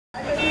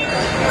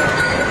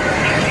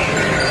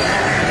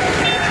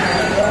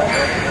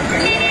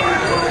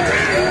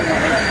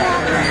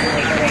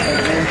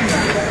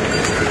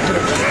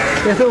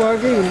त्यसो भयो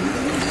कि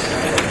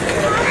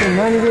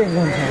नानीले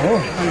एकदम छ हो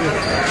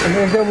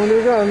एकदम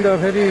उनीहरू अन्त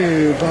फेरि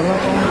घरमा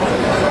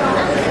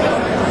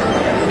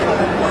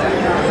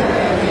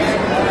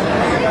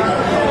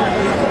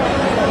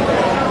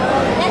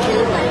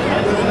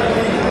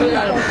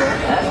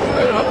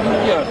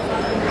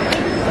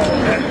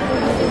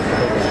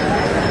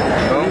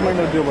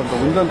त्यो भन्दा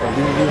हुन्छ नि त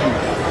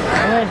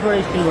यसबाट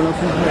स्टिल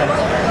बनाउँछु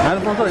हाल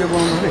पाउँछ यो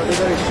बनाउनु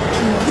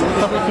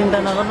तपाईँ चिन्ता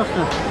नगर्नुहोस्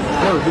न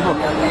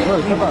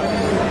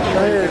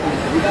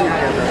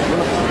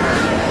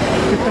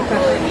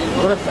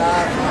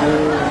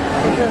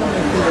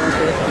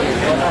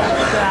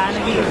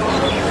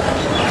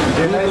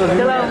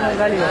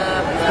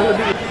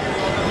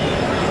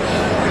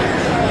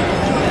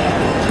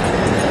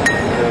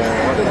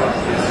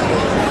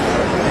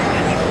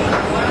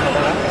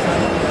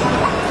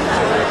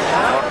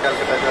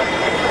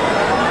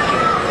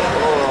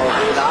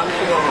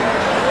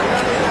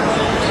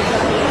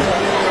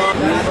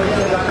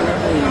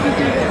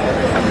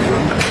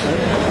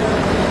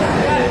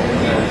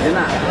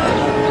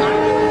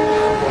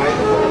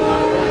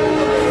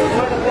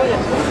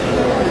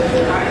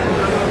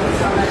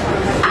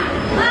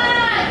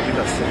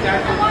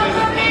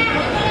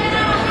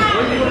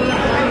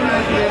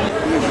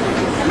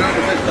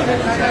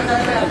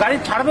গাড়ি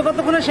ছাড়বে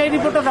কতক্ষণে সেই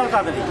রিপোর্টটা দাও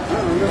তাড়াতাড়ি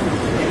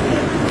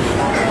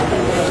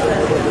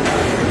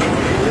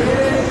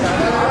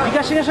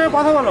বিকাশ সিংহের সঙ্গে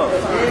কথা বলো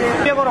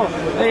বিয়ে করো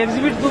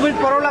এক্সিবিট 2 মিনিট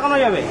পরেও লাগানো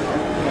যাবে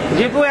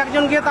যে কেউ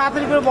একজন গিয়ে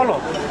তাড়াতাড়ি করে বলো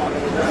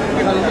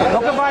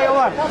okay bye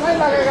over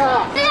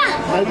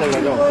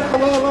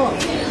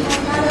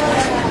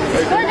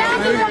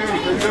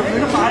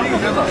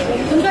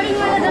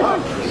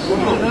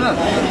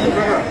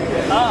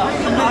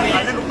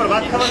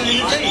Prabhat Khabar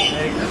मिली चाहिए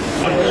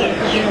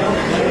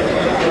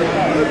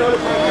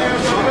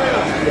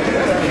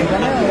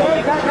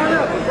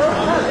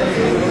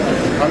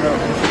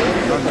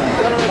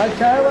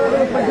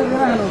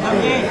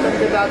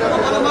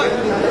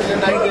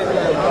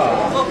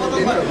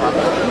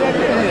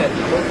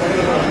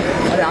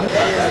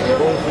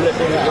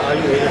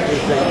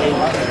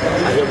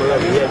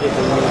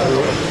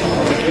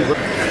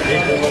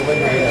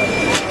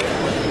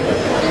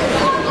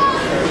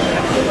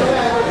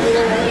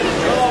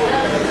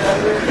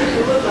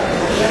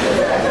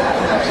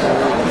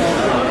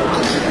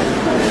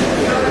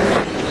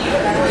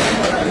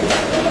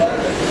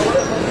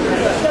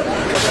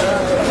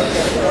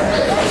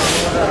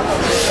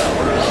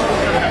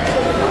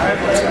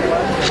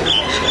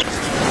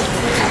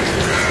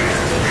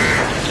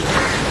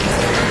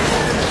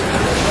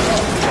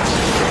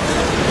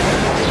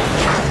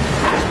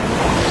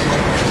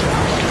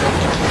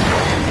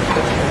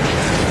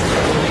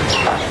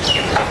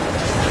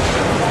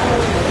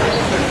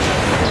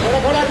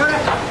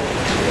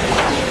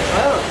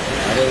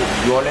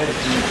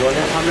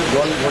জলের সামনে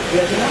জল ভর্তি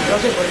আছে না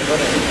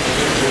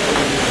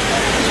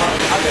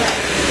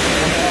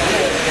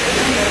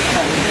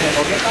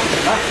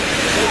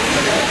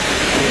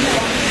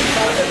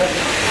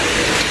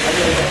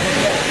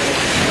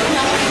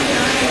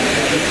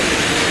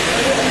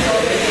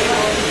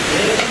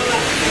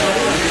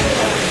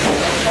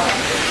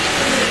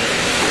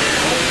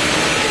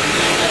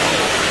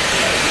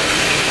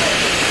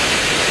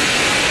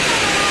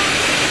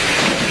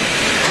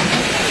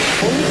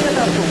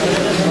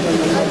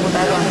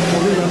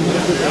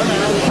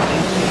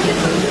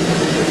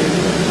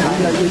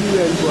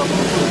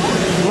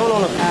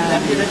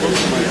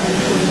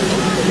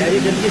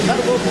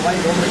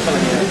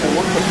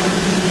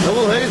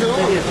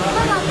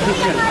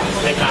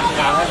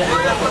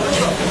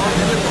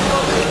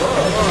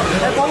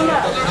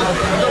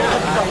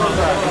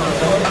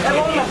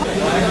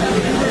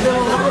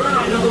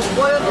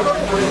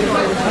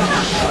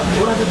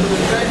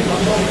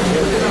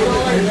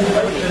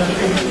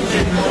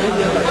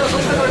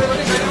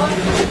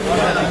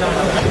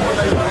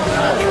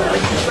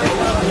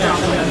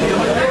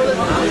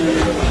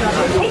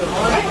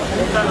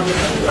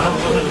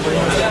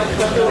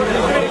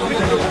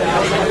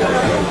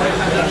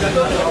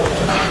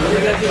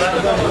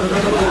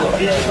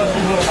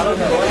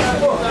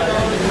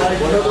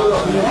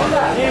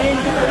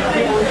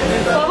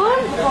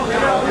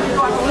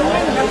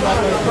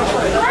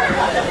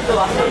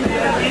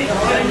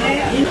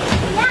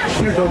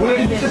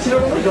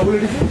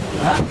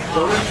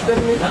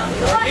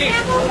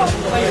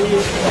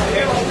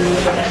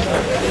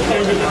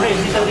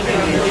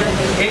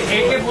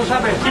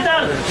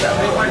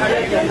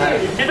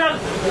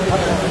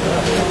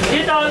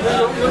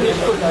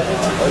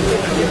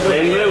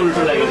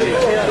उल्टो लगे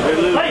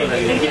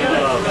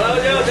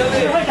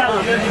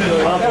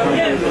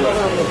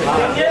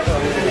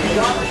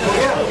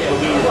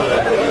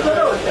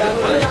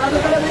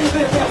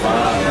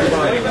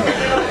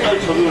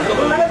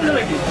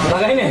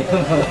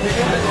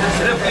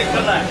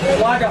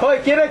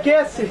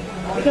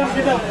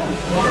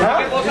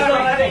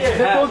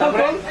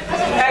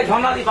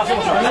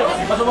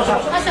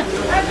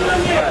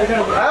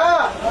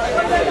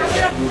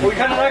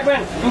ওইখানে রাখবেন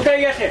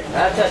দুটাই আছে।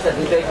 আচ্ছা আচ্ছা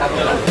দুটাই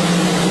খাবেন।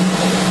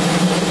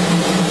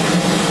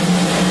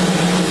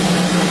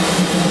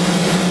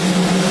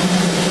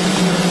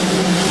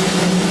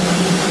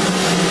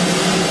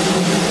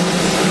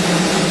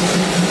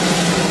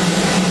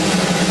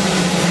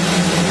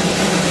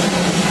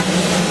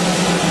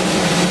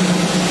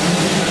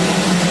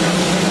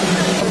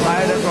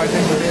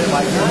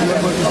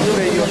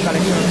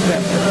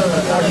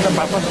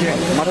 See,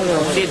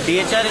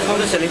 DHR is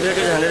going to celebrate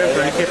its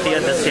 125th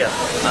year this year,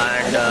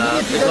 and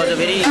it was a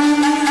very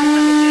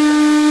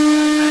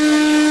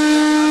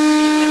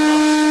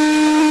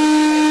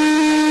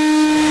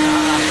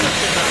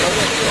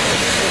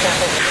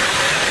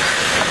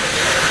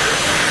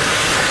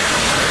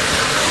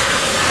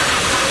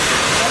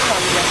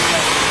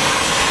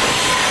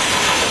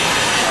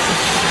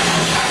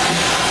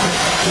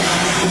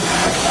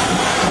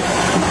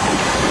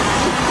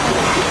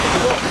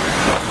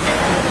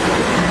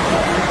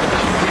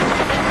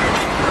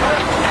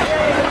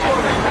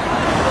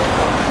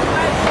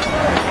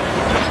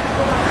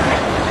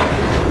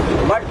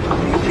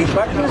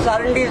Department's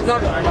R&D is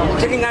not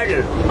sitting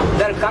idle.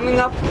 They are coming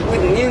up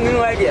with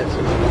new ideas.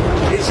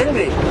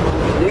 Recently,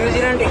 New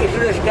Zealand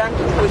issued a stamp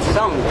with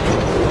sound.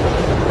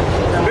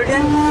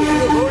 Britain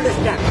issued a gold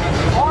stamp.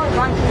 All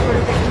countries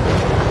will take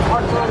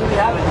what sound we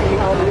have in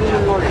our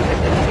regional knowledge.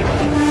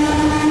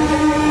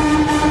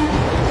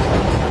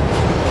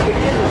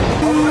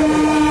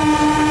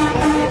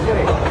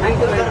 Thank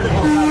you very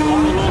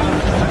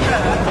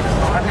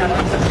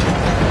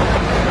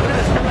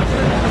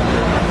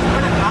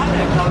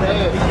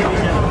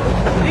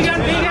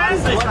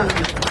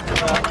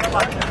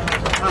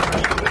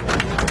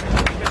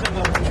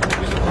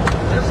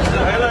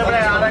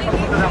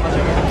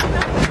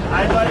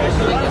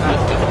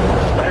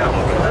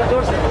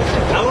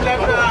I would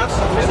like to ask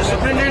Mr.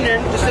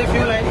 Superintendent to say a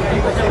few lines.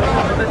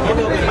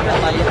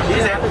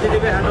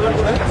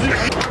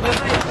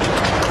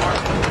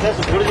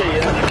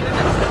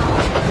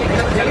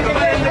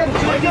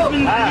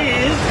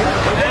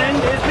 And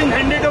it's been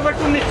handed over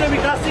to Mr.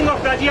 Vikas Singh of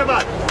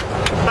Gayabari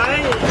by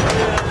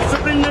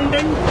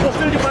Superintendent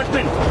Postal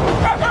Department.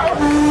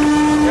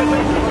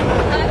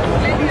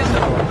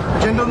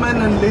 Gentlemen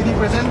and lady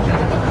present,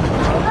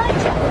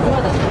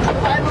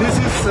 this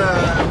is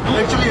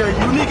actually a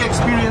unique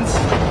experience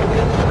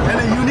and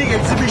a unique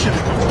exhibition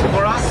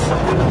for us.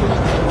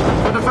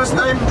 For the first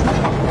time,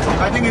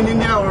 I think in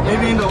India or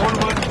maybe in the whole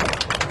world.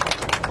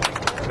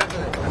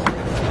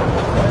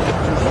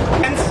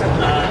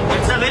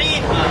 it's a very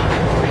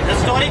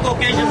historic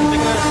occasion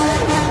because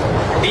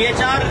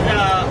DHR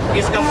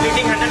is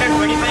completing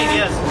 125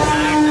 years,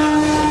 and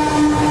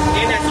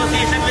in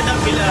association with the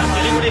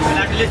Siliguri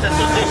Philatelist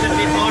Society,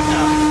 we thought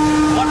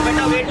what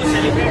better way to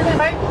celebrate.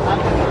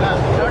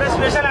 একটা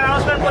special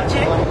announcement করছি,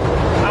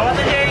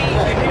 আমাদের যে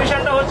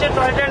এক্সিবিশনটা হচ্ছে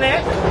toy ট্রেনে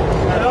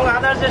এবং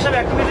others যেসব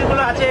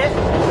অ্যাক্টিভিটিগুলো আছে,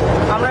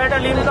 আমরা এটা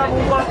লিমিকা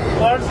বুক অফ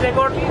ওয়ার্ল্ড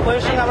রেকর্ড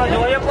বইয়ের সঙ্গে আমরা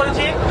যোগাযোগ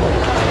করেছি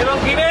এবং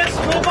গিনেস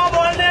বুক অফ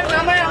ওয়ার্ল্ডের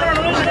নামে আমরা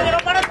নমিনেশনের জন্য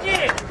পাঠাচ্ছি।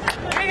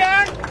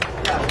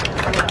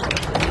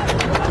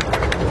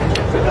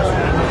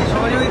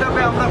 সহযোগিতা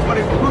পেয়ে আমরা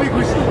পরে খুবই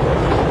খুশি।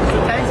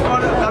 Thanks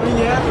for coming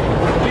here.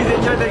 Please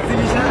enjoy the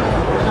exhibition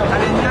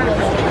and enjoy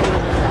the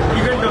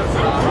event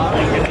also.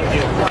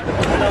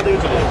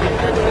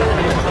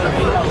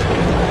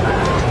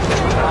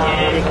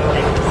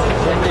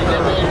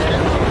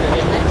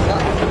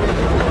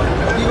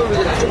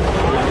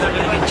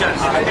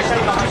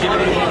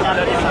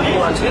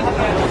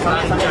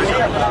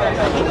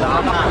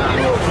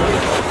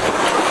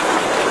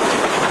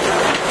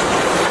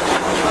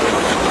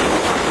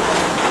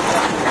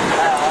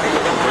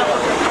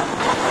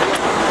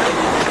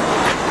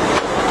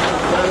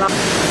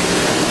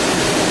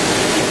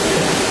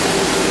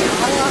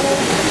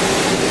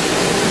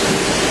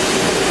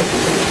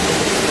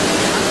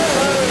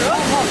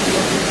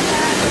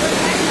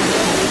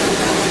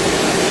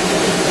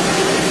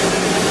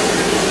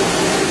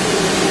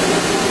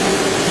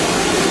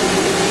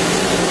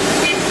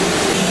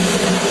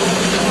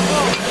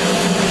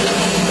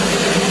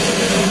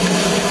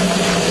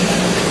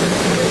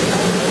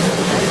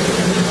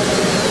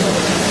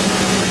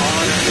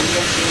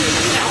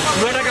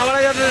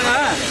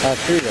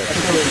 ঠিক আছে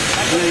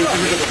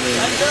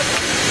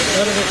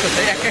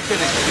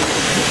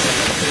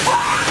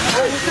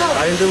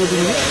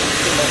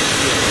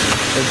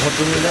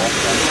ভদ্রমহিলা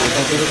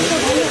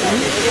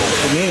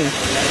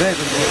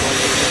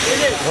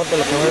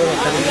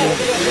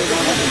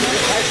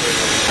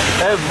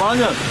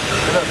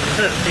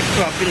একটু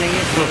আপনি লেগে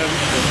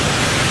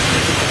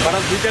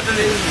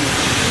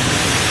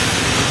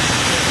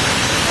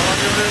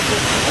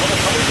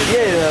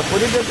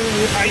প্রদীপটা তুমি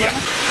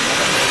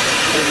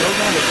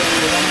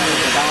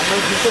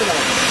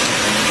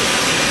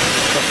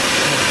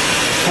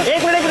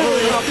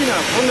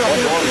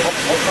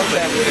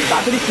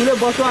তাড়াতাড়ি খুলে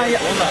বসো।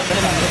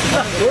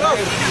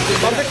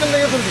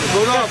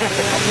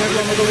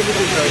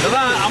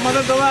 দাদা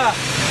আমাদের দাদা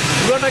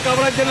পুরোটা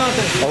কাপড়ের জন্য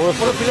আছে,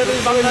 পুরো ফিলে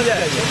পাবে না,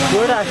 যায়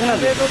পুরোটা আসে না,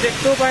 তো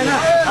দেখতেও পায় না।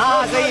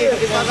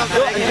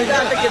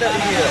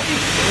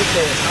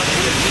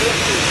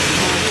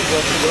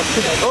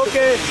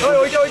 ওকে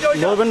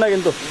বলবেন না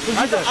কিন্তু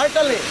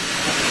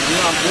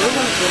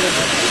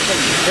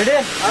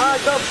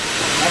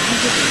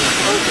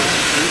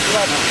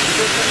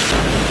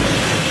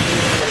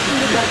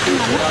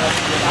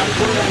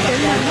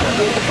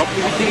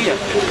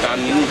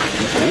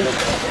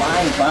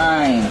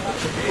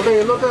ওটা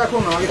এলো তো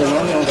এখন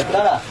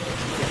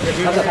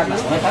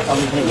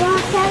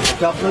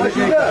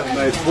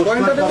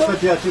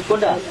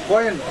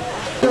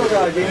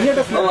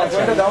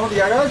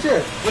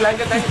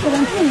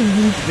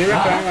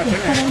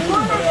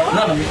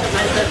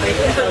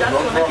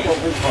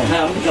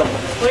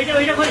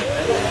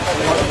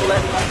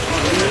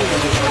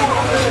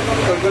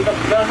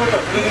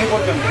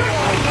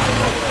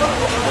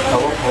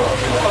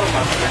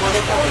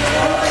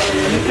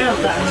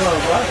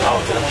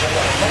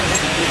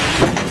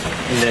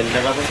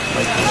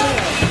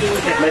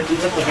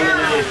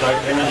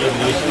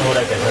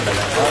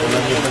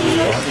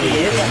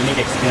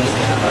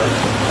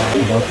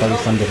बहुत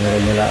पाकिस्तान देखने को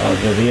मिला और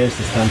जो रियल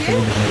सिस्टम से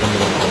भी देखने को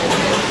मिला।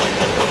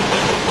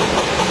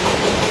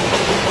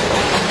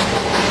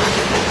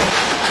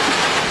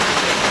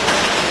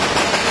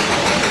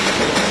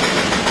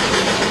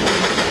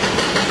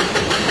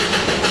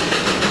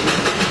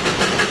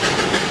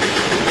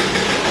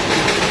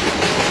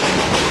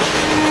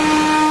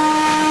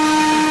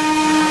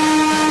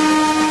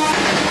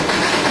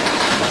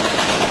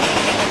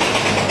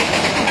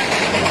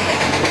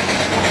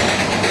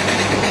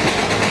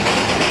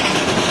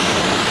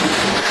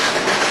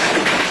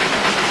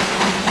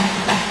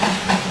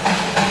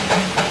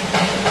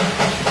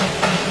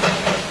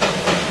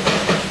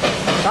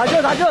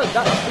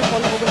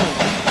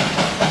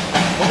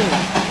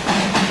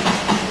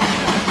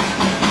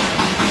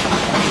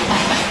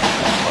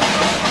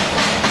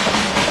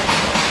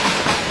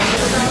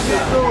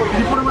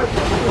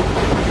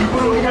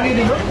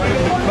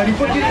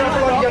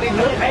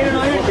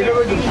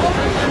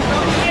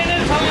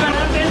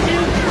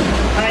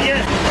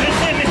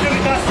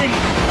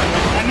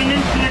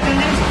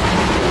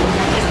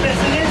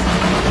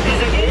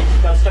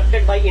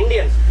 Constructed by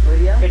Indians.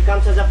 It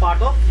comes as a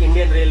part of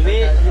Indian Railway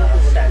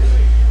stands.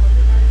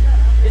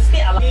 इसके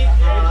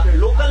अलावा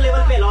लोकल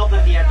लेवल पे अलाउ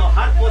कर दिया है, तो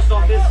हर पोस्ट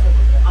ऑफिस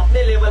अपने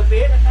लेवल पे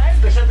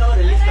स्पेशल कवर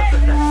रिलीज कर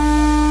सकता है।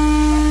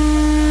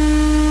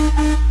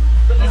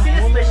 तो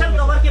इसीलिए स्पेशल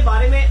कवर के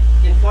बारे में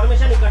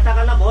इंफॉर्मेशन इकट्ठा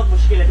करना बहुत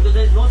मुश्किल है, because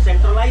there is no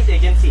centralised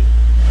agency.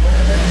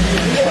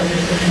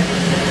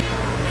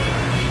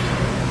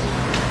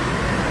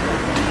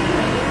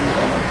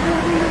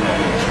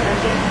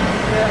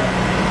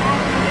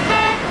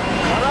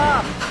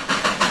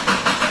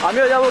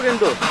 আমিও যাবো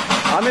কিন্তু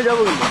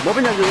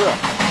মোবিন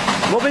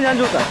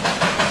জানজু স্যার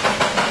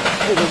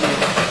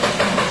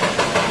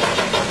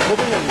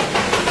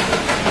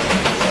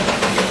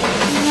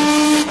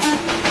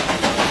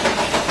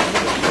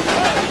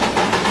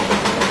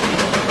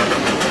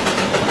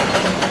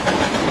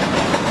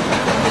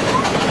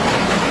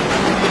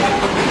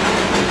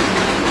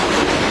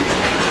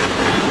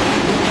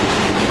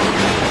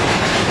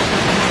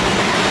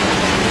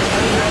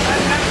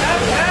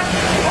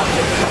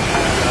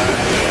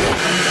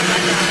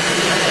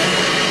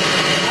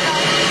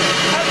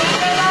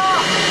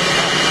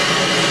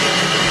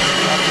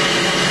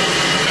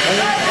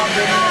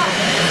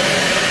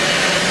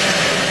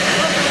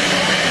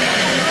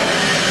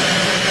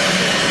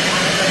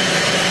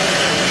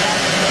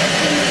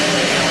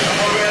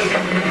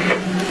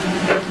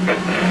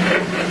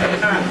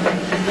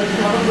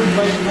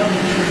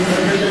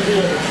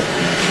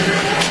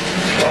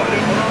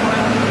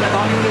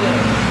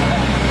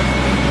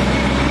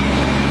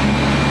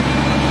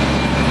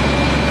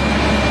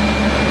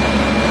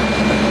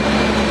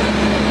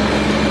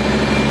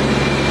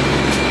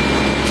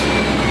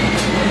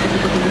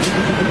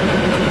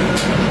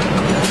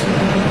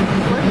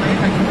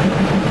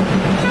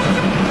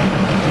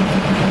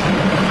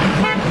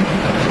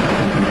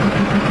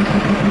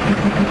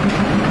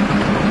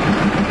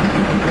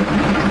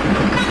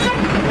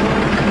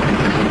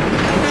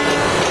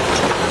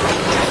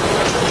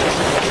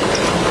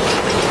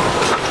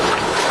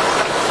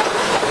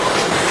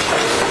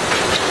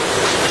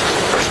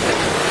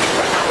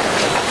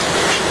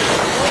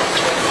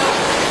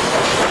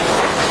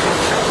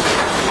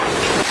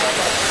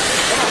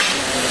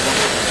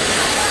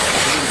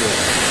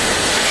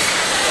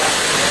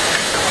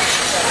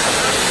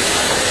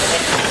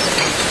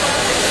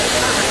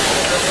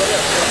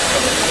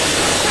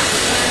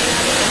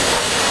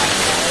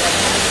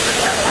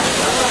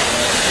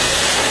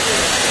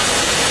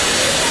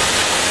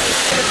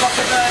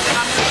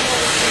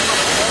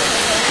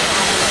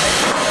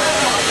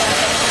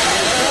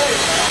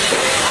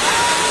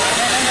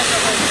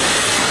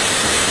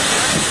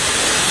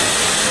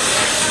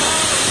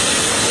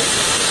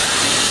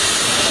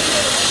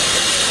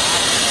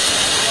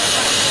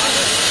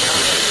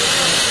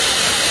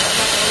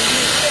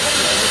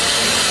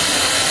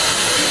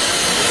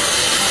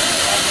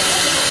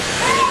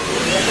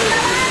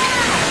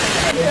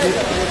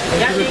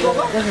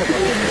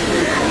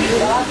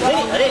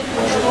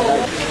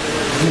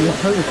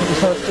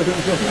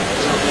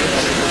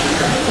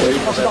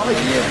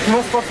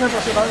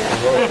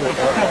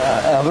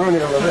Abro,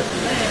 mira,